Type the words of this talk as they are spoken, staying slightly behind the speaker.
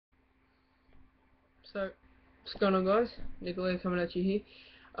So, what's going on, guys? Nikolai coming at you here.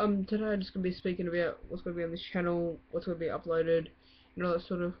 Today I'm just going to be speaking about what's going to be on this channel, what's going to be uploaded, and all that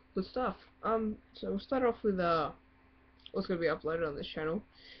sort of good stuff. So we'll start off with what's going to be uploaded on this channel.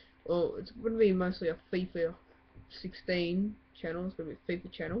 Well, it's going to be mostly a FIFA 16 channel. It's going to be a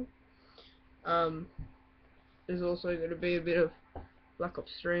FIFA channel. There's also going to be a bit of Black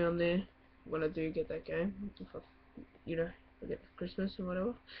Ops 3 on there when I do get that game, if I, I get Christmas or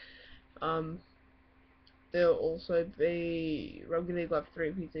whatever. There'll also be Rugby League Live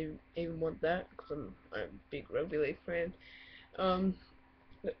 3 if you even want that, because I'm a big Rugby League fan. I'll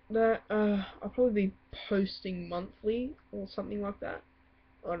probably be posting monthly or something like that.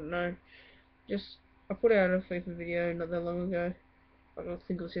 I don't know. I put out a FIFA video not that long ago. I don't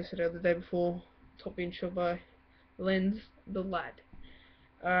think it was yesterday or the day before. Top being shot by Lens the Lad.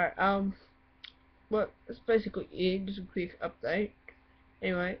 Alright, but that's basically it. Just a quick update.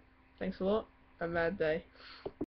 Anyway, thanks a lot. Have a mad day.